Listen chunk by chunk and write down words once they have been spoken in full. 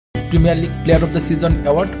Premier League Player of the Season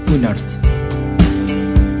Award winners: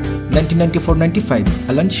 1994-95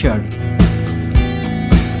 Alan Shearer,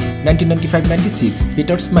 1995-96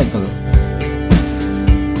 Peter Schmeichel,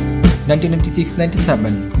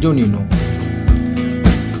 1996-97 Jorginho,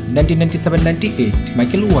 1997-98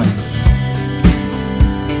 Michael Owen,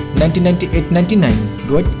 1998-99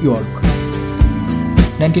 Dwight York,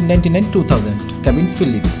 1999-2000 Kevin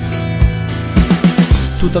Phillips,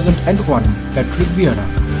 2001 Patrick Vieira,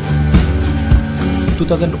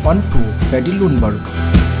 2001-2 Freddie Ljungberg,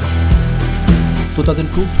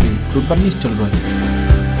 2002-3 Ruud van Nistelrooy,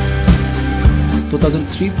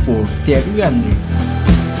 2003-4 Thierry Henry,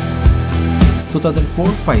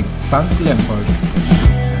 2004-5 Frank Lampard,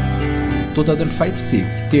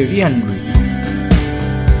 2005-6 Thierry Henry,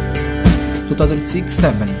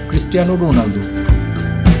 2006-7 Cristiano Ronaldo,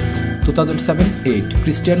 2007-8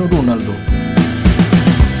 Cristiano Ronaldo,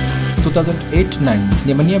 2008-9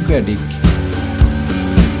 Nemanja Bjelic,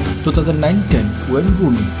 2009-10 Wayne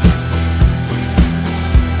Rooney,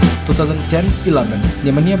 2010-11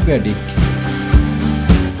 Nemanja Bjelic,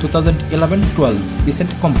 2011-12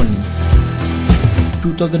 Vincent Kompany,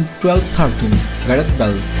 2012-13 Gareth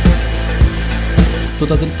Bale,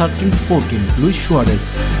 2013-14 Luis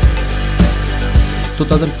Suarez,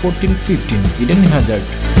 2014-15 Eden Hazard,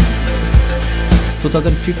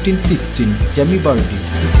 2015-16 Jamie Vardy,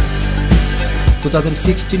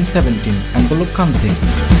 2016-17 N'Golo Kante,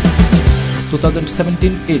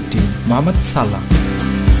 2017-18 Mohamed Salah,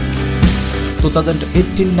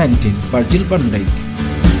 2018-19 Virgil van Dijk,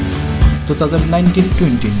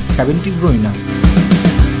 2019-20 Kevin De Bruyne,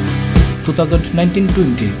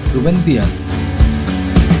 2019-20 Ruben Dias,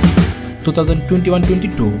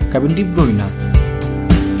 2021-22 Kevin De Bruyne,